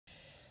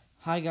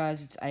Hi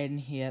guys, it's Aiden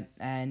here,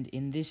 and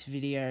in this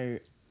video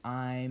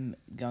I'm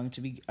going to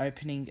be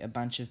opening a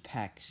bunch of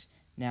packs.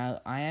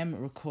 Now I am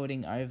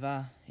recording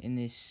over in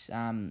this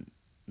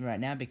right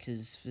now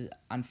because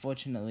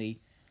unfortunately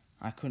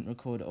I couldn't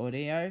record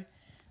audio,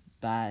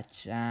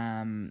 but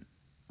it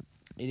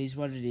is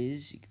what it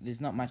is. There's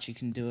not much you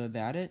can do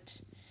about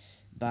it,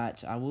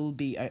 but I will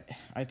be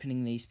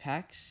opening these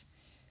packs.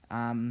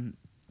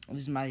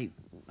 This is my,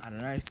 I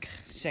don't know,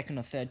 second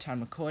or third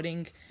time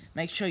recording.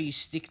 Make sure you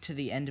stick to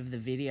the end of the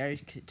video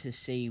to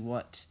see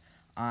what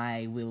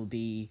I will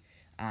be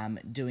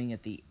doing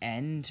at the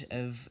end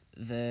of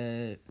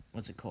the,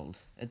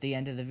 at the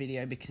end of the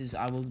video, because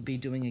I will be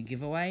doing a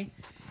giveaway.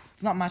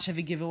 It's not much of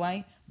a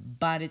giveaway,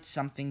 but it's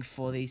something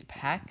for these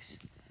packs.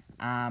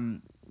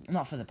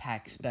 Not for the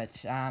packs,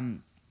 but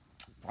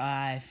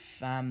I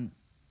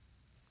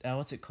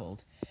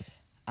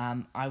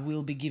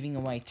will be giving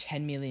away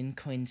 10 million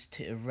coins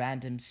to a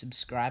random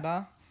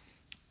subscriber.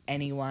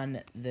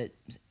 Anyone that,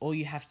 all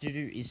you have to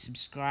do is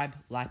subscribe,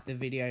 like the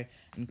video,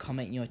 and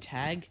comment your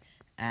tag,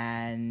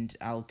 and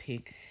I'll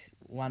pick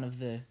one of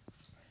the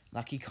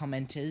lucky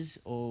commenters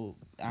or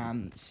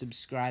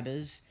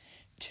subscribers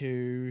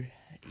to,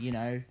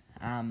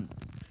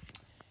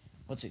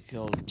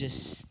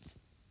 just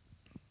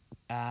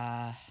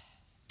to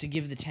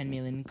give the 10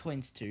 million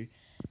coins to,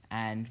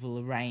 and we'll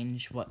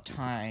arrange what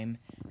time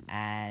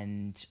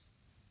and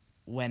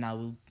when I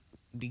will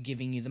be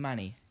giving you the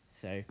money.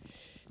 So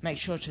make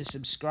sure to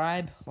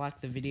subscribe, like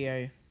the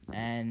video,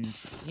 and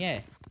yeah,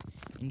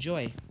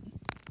 enjoy.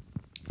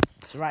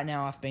 So right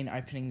now I've been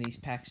opening these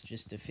packs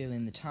just to fill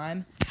in the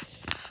time.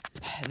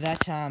 That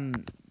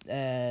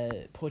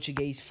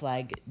Portuguese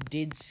flag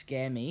did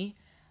scare me.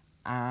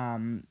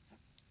 Or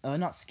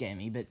not scare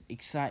me, but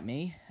excite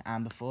me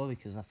before,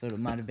 because I thought it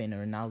might have been a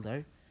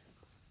Ronaldo.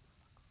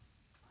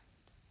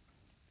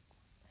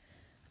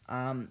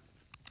 I'm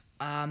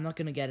not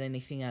going to get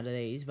anything out of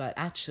these, but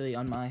actually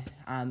on my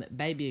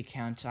baby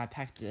account I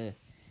packed a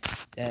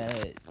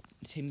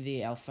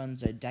Timothy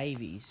Alphonso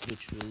Davies,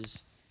 which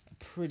was a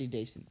pretty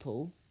decent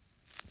pull.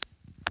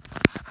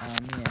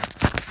 Yeah.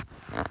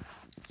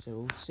 So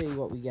we'll see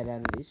what we get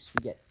out of this.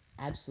 We get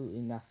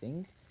absolutely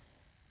nothing.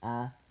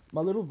 My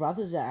little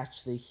brothers are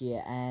actually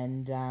here,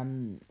 and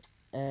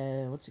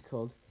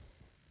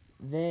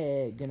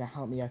they're gonna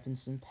help me open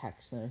some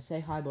packs. So say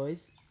hi, boys.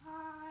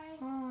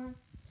 Hi.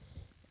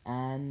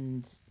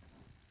 And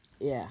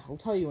yeah, I'll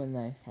tell you when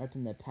they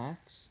open their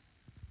packs.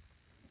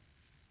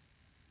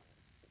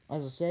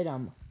 As I said,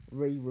 I'm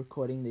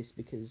re-recording this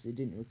because it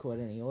didn't record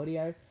any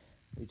audio,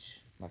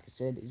 which, like I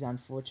said, is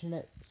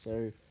unfortunate.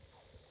 So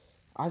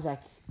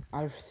Isaac,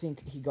 I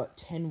think he got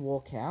 10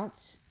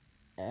 walkouts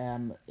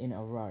in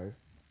a row.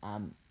 Yeah,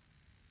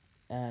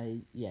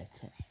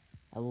 10.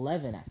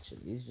 11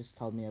 actually. He's just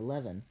told me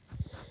 11.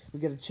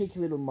 We've got a cheeky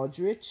little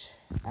Modric.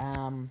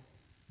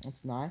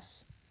 That's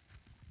nice.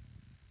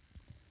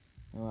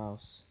 Who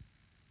else?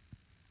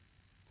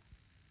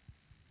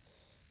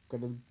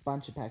 Got a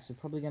bunch of packs. We're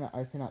probably going to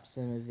open up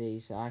some of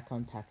these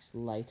icon packs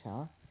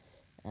later,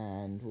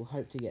 and we'll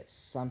hope to get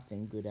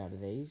something good out of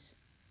these.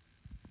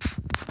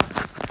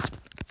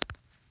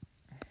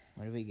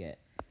 What do we get?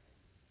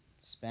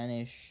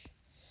 Spanish.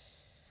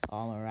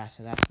 Oh,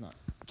 Morata, that's not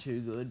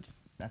too good.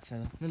 That's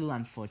a little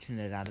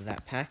unfortunate out of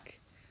that pack.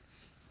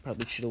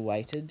 Probably should have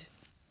waited.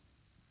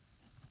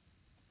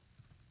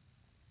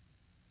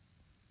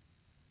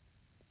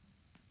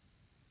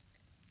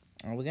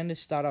 We're going to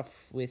start off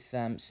with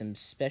some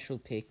special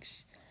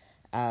picks,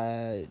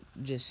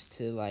 just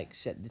to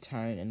set the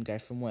tone and go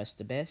from worst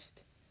to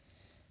best.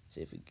 See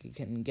if we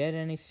can get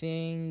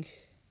anything.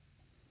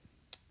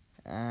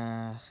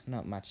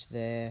 Not much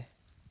there.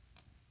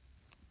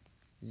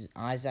 This is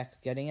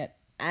Isaac getting it,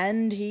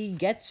 and he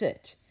gets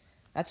it.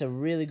 That's a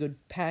really good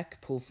pack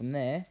pull from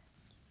there.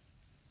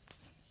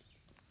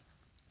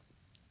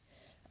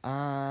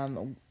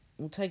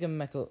 We'll take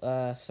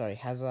a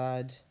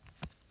Hazard.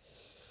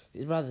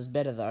 His brother's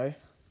better though.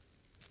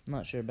 I'm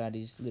not sure about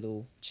his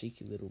little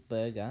cheeky little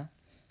burger.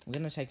 I'm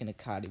gonna take an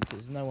Icardi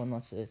because no one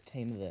wants a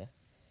team of the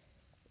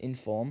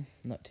inform,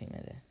 not team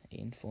of the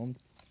inform,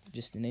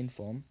 just an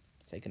inform.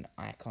 Take an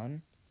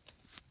icon.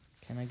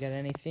 Can I get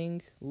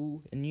anything?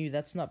 Ooh, a new.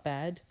 That's not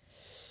bad.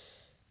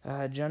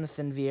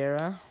 Jonathan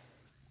Vieira.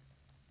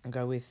 I'll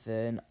go with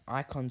an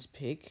icons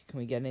pick. Can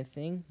we get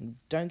anything? We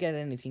don't get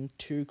anything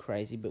too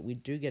crazy, but we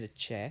do get a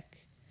check.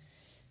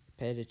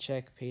 Peter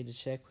check,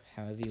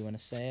 however you want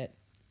to say it.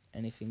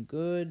 Anything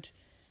good?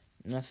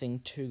 Nothing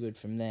too good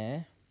from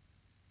there.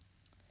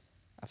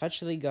 I've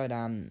actually got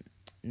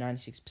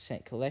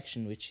 96%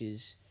 collection, which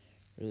is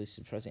really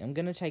surprising. I'm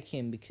gonna take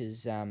him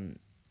because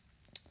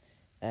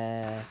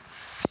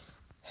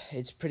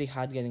it's pretty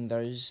hard getting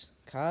those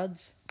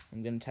cards.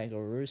 I'm gonna take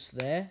a Roos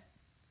there.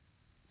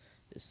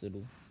 This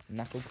little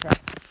knuckle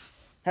crack.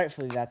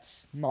 Hopefully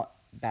that's not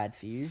bad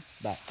for you,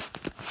 but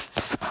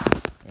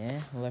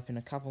yeah, we'll open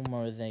a couple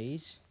more of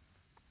these.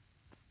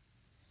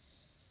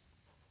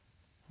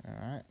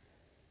 Alright.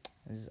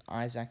 This is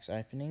Isaac's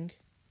opening.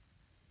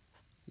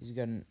 He's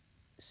got an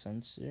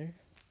Sunsu.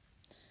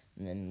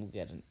 And then we'll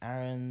get an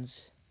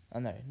Aaron's. Oh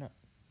no, not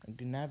a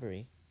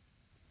Gnabry.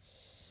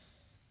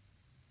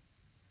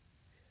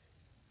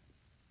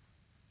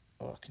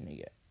 What can you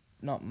get?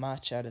 Not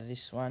much out of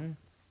this one.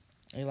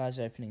 Eli's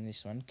opening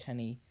this one. Can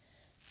he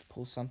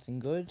pull something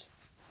good?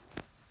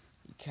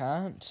 He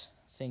can't.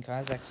 I think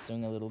Isaac's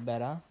doing a little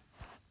better.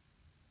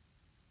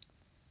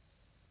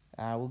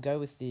 We'll go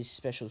with these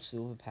special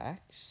silver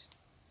packs.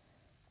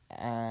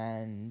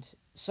 And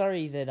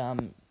sorry that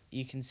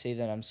you can see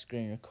that I'm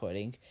screen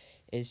recording.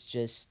 It's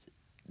just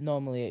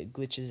normally it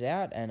glitches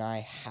out and I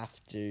have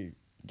to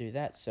do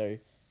that, so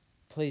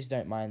please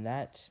don't mind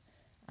that.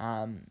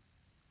 In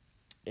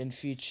the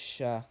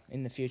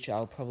future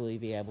I'll probably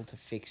be able to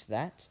fix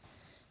that,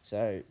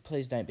 so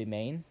please don't be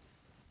mean.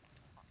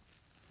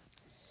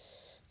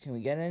 Can we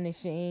get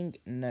anything?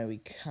 No, we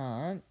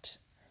can't.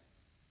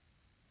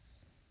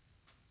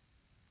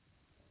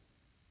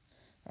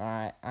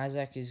 Alright,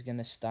 Isaac is going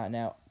to start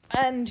now.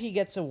 And he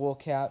gets a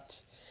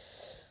walkout.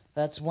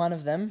 That's one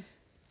of them.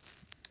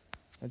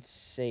 Let's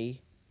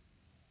see.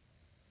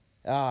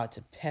 Ah, it's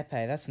a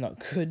Pepe. That's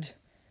not good.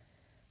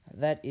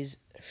 That is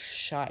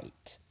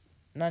shite.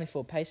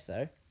 94 pace,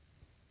 though.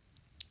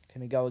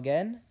 Can he go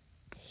again?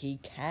 He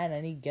can,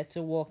 and he gets a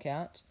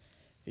walkout.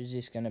 Who's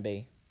this going to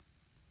be?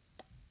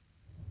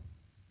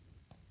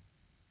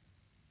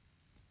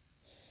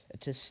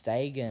 It's a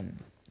Stegen.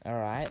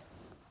 Alright.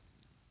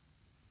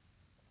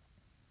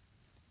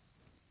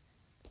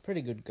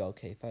 Pretty good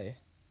goalkeeper.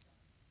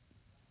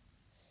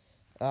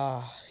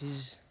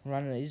 His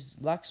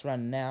luck's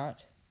running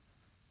out.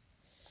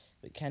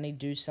 But can he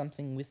do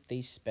something with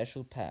these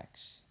special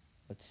packs?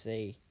 Let's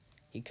see.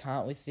 He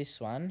can't with this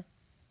one.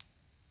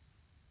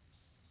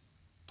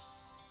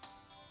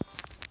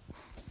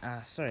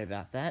 Sorry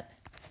about that.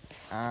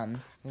 Well,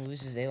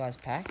 this is Eli's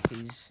pack.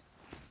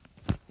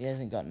 He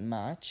hasn't got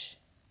much.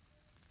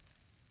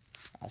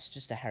 It's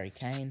just a Harry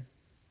Kane.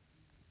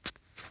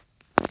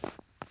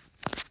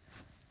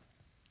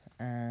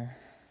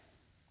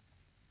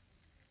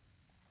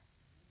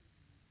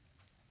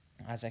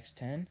 Isaac's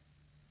turn.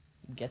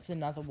 Gets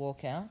another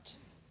walkout.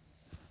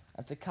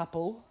 That's a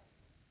couple.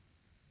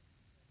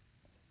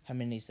 How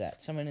many is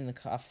that? Someone in the...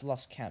 I've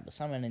lost count, but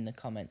someone in the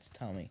comments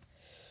tell me.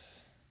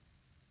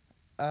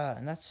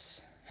 And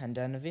that's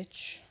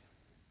Handanovic.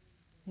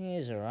 He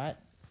is alright.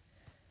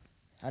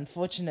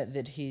 Unfortunate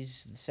that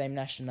he's the same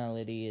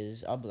nationality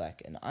as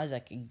Oblak. And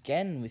Isaac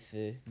again with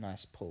the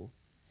nice pull.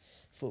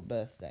 Foot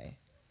birthday.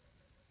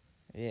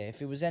 Yeah,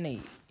 if it was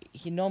any...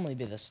 He'd normally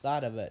be the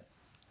starter, but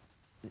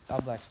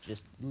Oblak's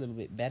just a little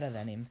bit better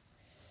than him.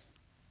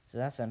 So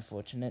that's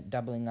unfortunate,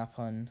 doubling up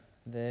on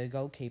the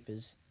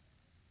goalkeepers.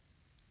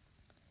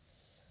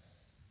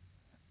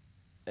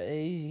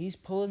 He's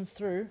pulling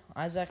through.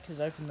 Isaac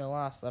has opened the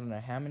last, I don't know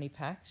how many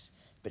packs,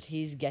 but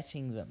he's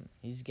getting them.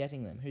 He's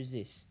getting them. Who's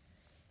this?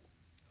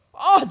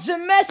 Oh, it's a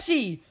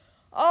Messi!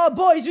 Oh,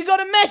 boys, we got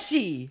a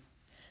Messi!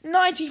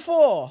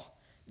 94!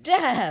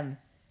 Damn!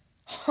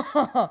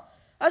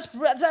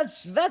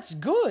 That's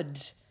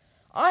good.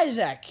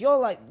 Isaac,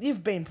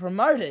 you've been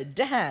promoted.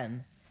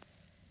 Damn.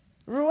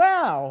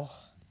 Wow.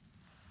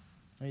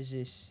 Who's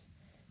this?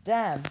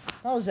 Damn,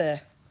 that was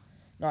a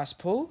nice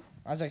pull.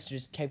 Isaac's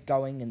just kept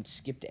going and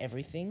skipped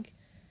everything.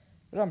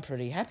 But I'm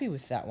pretty happy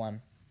with that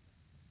one.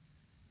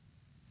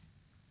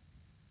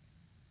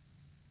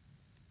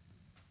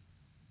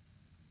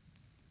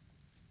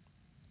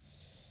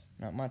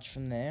 Not much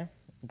from there.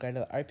 We'll go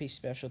to the OP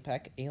special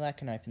pack. Eli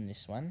can open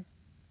this one.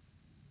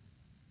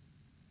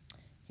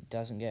 He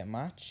doesn't get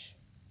much.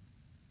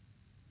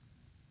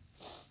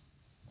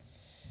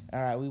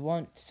 Alright, we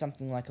want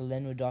something like a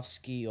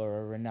Lewandowski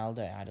or a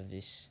Ronaldo out of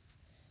this.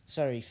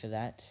 Sorry for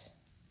that.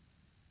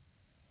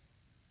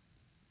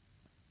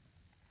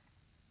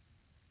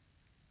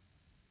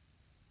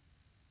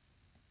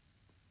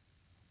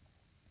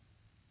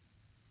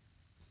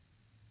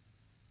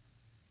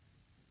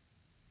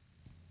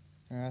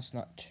 That's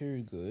not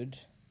too good.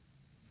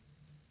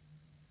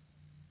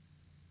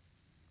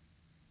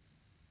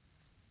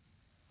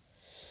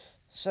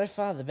 So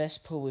far, the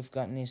best pull we've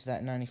gotten is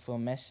that 94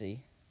 Messi.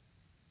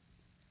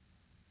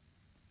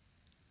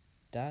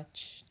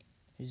 Dutch.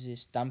 Who's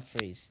this?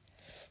 Dumfries.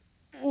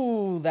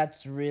 Ooh,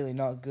 that's really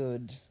not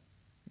good.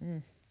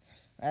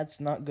 That's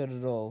not good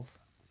at all.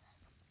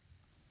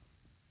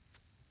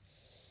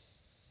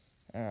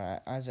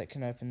 Alright, Isaac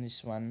can open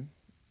this one.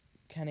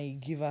 Can he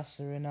give us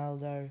a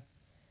Ronaldo?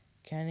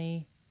 Can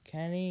he?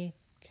 Can he?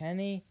 Can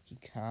he? He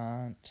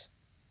can't.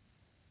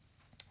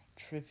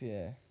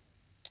 Trippier.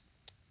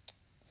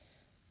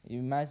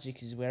 Your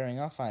magic is wearing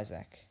off,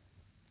 Isaac.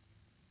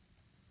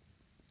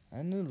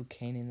 I'm a little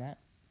keen in that.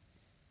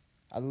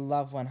 I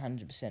love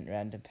 100%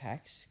 random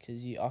packs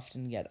because you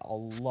often get a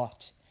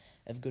lot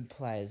of good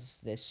players.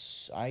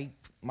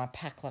 My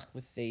pack luck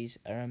with these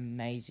are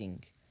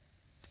amazing.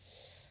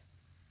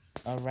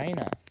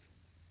 Arena.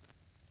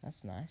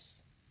 That's nice.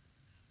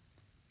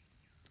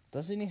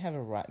 Doesn't he have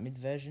a right mid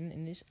version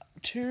in this?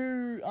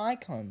 2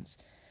 icons.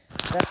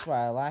 That's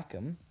why I like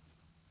them.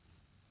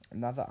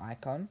 Another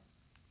icon.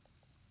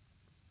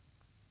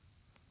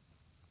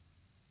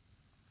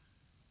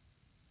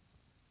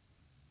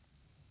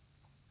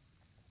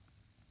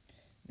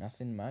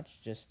 Nothing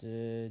much, just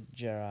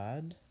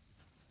Gerard,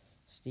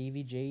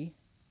 Stevie G.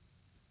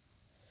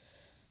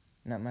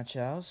 Not much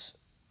else.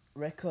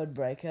 Record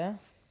breaker.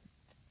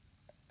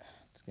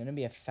 It's going to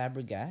be a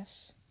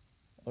Fabregas.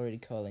 Already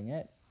calling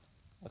it.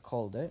 I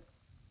called it.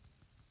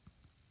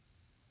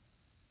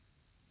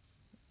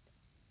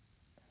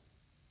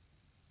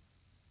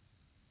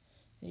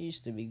 He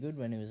used to be good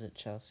when he was at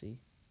Chelsea.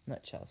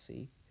 Not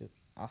Chelsea.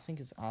 I think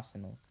it's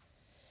Arsenal.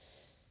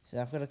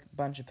 So I've got a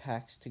bunch of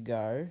packs to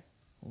go.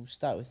 We'll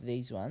start with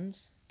these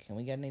ones. Can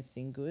we get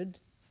anything good?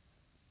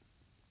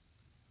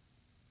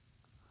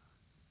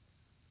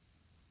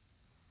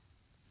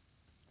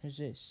 Who's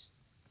this?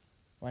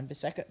 1 per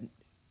second.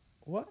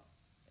 What?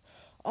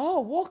 Oh,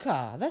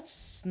 Walker.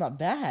 That's not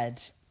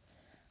bad.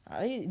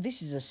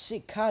 This is a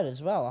sick card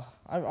as well.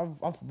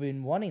 I've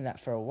been wanting that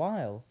for a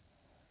while.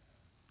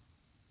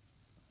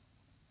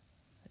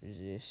 Who's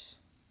this?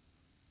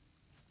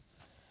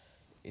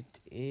 It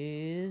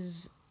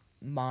is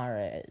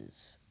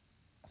Mahrez.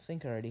 I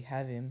think I already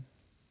have him.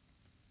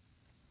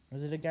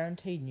 Was it a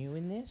guaranteed new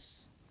in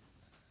this?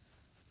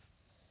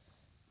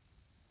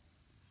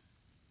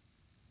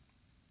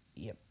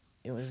 Yep,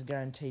 it was a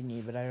guaranteed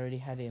new, but I already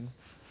had him.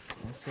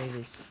 Let's see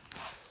this.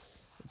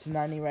 It's a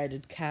 90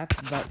 rated cap,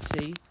 but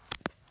see,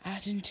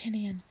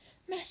 Argentinian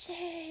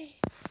Messi.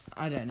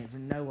 I don't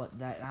even know what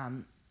that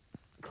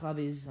club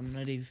is. I'm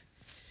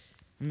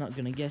not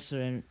gonna guess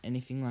or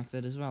anything like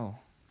that as well.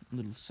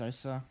 Little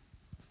Sosa.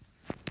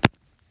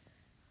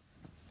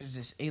 Is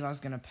this Eli's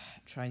gonna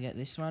try and get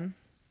this one?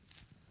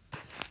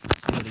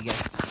 See what he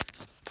gets.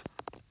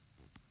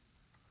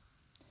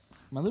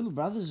 My little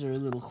brothers are a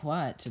little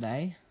quiet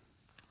today.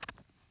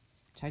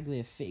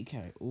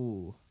 Tagliafico.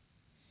 Ooh.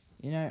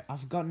 You know,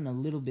 I've gotten a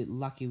little bit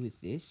lucky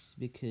with this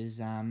because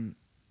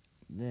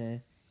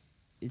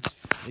it's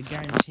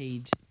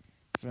guaranteed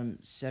from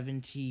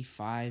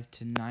 75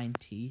 to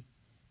 90,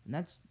 and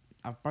that's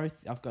I've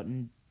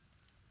gotten,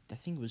 I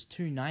think it was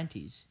 2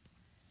 90s.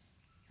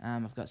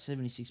 I've got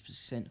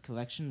 76%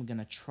 collection. We're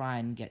gonna try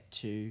and get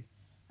to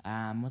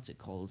what's it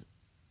called?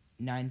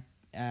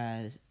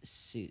 What's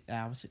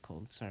it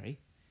called? Sorry,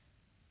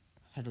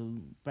 I've had a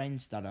brain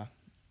stutter.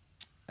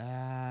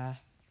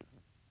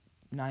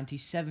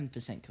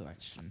 97%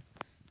 collection.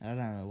 I don't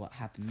know what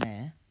happened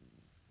there.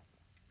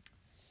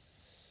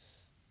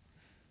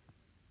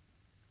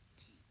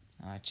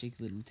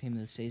 Cheeky little team of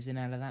the season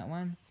out of that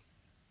one.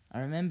 I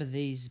remember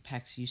these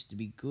packs used to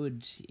be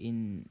good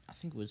in, I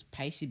think it was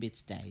Pacey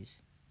Bits days.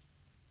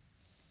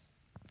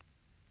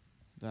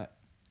 But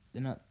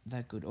they're not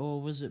that good. Or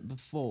was it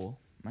before?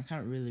 I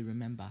can't really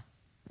remember.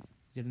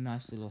 Got a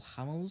nice little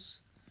Hummels.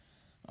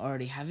 I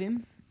already have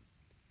him.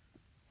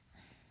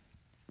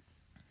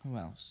 Who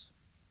else?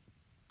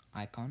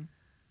 Icon.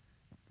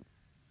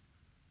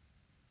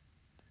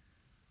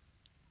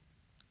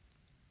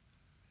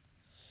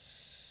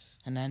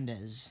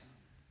 Hernandez.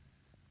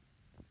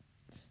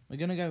 We're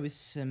gonna go with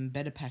some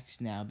better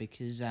packs now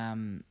because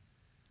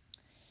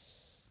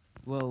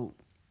well,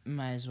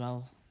 may as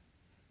well.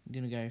 I'm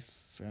gonna go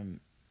from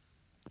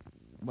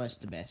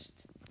worst to best,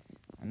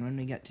 and when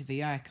we get to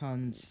the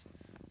icons,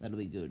 that'll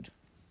be good.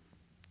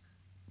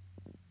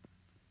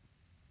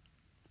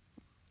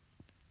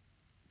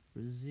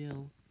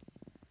 Brazil.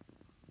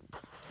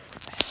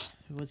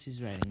 What's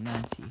his rating?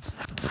 90.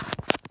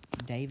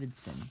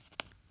 Davidson.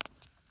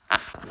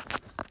 Got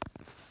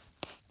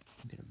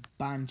a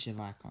bunch of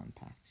icon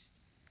packs.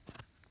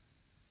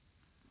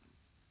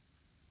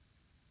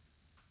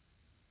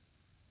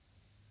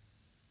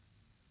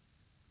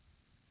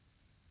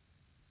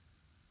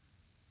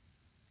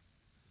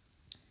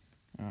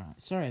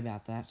 Alright, sorry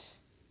about that.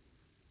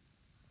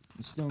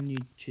 I'm still new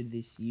to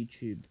this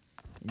YouTube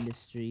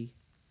industry,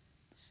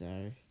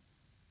 so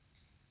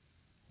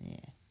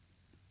yeah.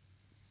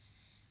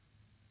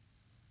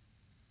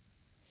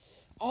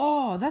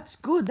 Oh, that's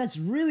good. That's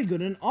really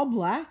good. An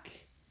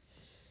Oblak.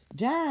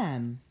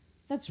 Damn,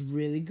 that's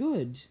really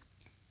good.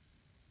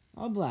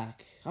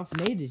 Oblak. I've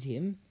needed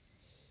him.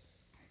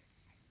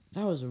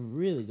 That was a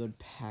really good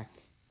pack.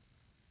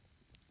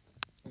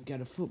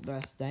 Got a foot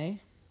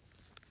birthday.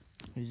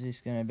 Who's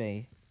this gonna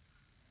be?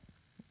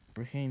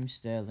 Raheem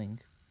Sterling.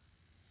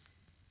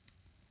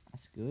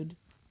 That's good.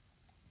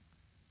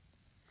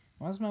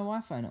 Why's my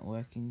Wi-Fi not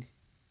working?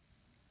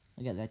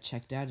 I'll get that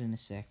checked out in a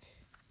sec.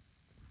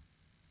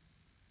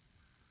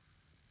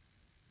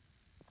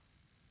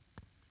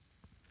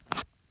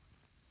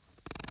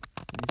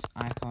 This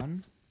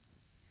icon.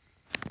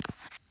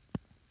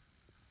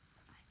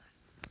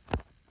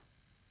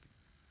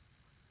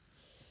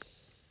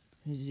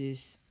 Who's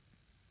this?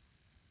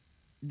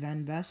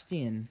 Van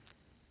Basten.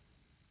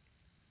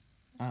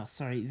 Oh,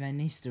 sorry, Van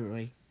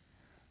Nistelrooy.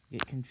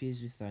 Get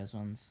confused with those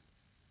ones.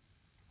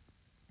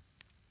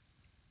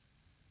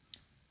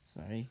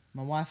 Sorry.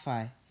 My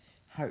Wi-Fi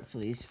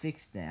hopefully is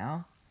fixed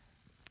now.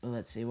 Well,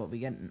 let's see what we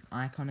get. An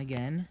icon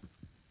again.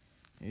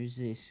 Who's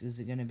this? Is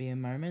it going to be a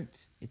moment?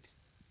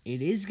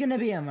 It is going to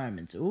be a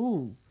moment.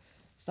 Ooh.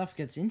 Stuff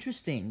gets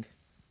interesting.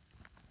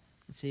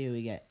 Let's see who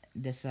we get.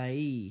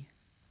 Desai.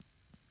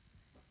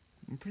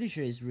 I'm pretty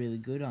sure he's really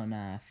good on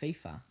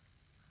FIFA.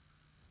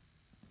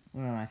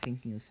 Or am I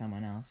thinking of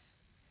someone else?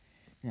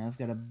 Now I've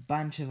got a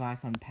bunch of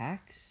icon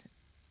packs,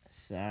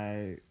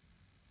 so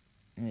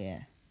yeah.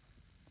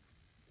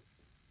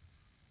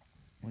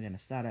 We're going to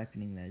start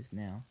opening those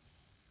now.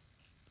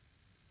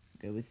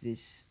 Go with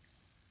this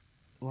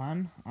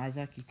one.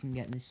 Isaac, you can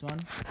get this one.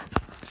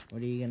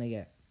 What are you going to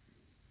get?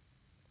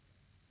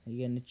 Are you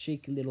getting a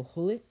cheeky little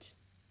hullet?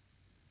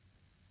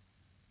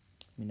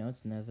 We know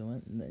it's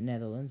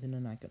Netherlands and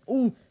an icon.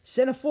 Oh,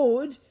 centre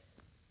forward!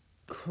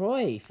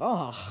 Cruyff.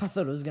 Oh, I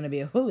thought it was going to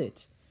be a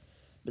hullet.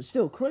 But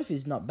still, Cruyff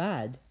is not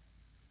bad.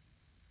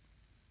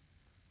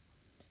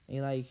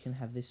 Eli, you can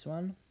have this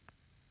one.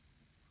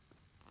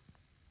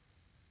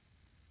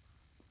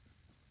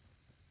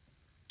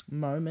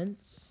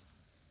 Moments.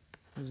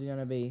 Who's it going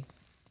to be?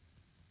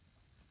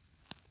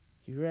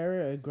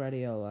 Herrera or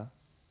Guardiola?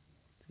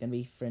 It's going to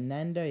be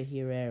Fernando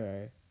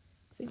Herrera.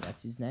 I think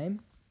that's his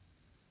name.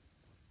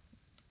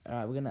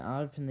 Alright, we're going to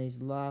open these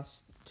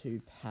last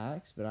two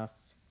packs, but I've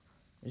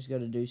just got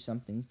to do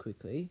something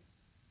quickly.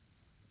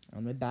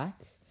 On my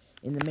back.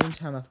 In the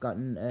meantime, I've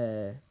gotten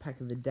a pack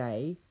of the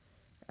day.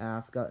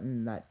 I've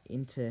gotten that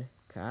Inter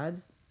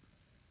card.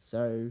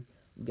 So,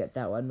 we'll get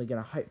that one. We're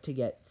going to hope to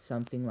get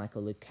something like a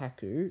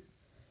Lukaku.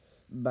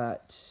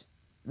 But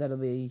that'll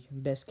be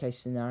best case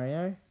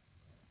scenario.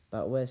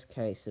 But worst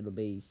case, it'll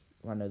be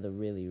one of the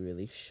really,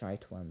 really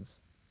shite ones.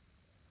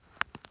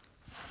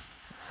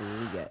 Let's see what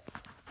we get.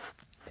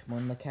 Come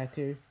on,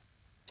 Lukaku.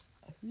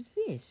 Who's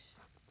this?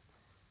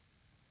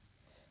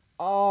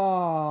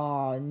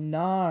 Oh,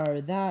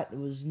 no. That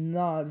was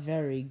not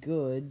very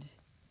good.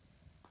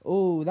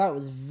 Oh, that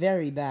was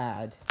very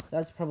bad.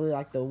 That's probably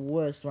like the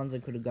worst ones I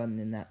could have gotten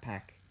in that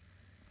pack.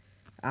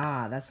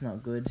 Ah, that's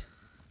not good.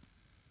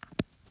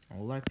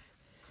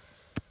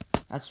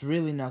 That's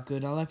really not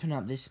good. I'll open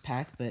up this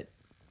pack, but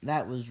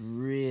that was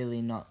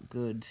really not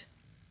good.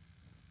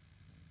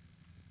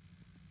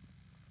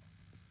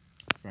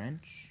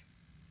 French.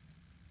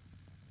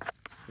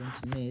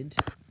 Centre mid.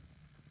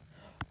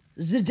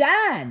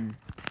 Zidane!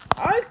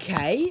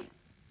 Okay.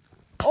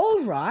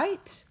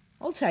 Alright.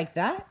 I'll take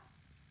that.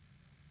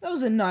 That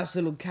was a nice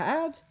little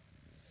card.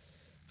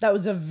 That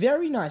was a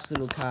very nice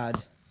little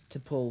card to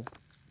pull.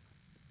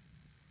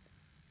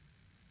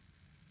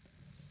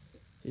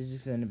 Is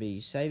this going to be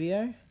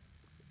Eusebio?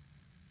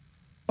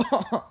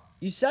 Oh,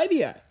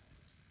 Eusebio!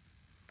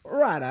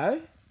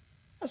 Righto.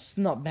 That's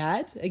not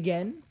bad,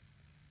 again.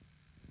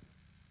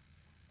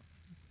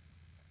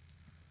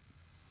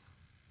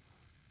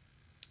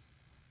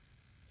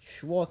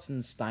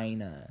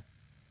 Schwarzensteiner.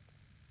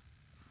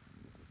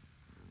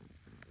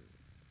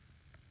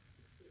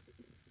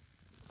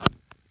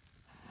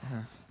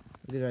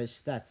 Look at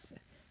those stats.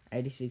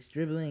 86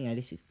 dribbling,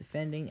 86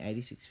 defending,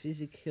 86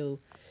 physical,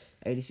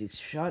 86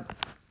 shot.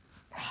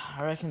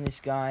 I reckon this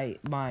guy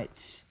might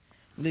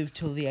live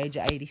till the age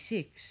of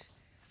 86.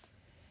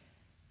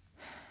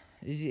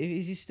 Is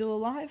he still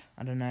alive?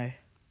 I don't know.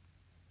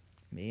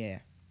 But yeah.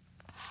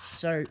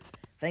 So,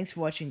 thanks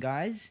for watching,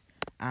 guys.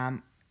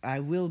 I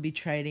will be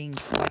trading,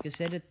 like I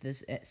said at the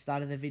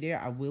start of the video,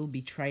 I will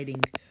be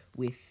trading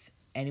with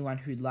anyone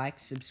who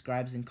likes,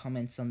 subscribes, and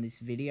comments on this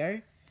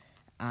video.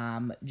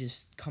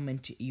 Just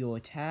comment your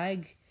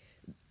tag,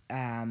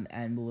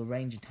 and we'll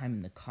arrange a time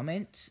in the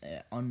comments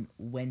on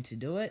when to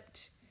do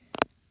it.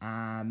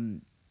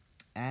 And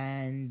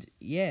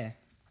yeah,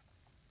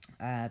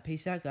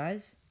 peace out,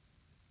 guys.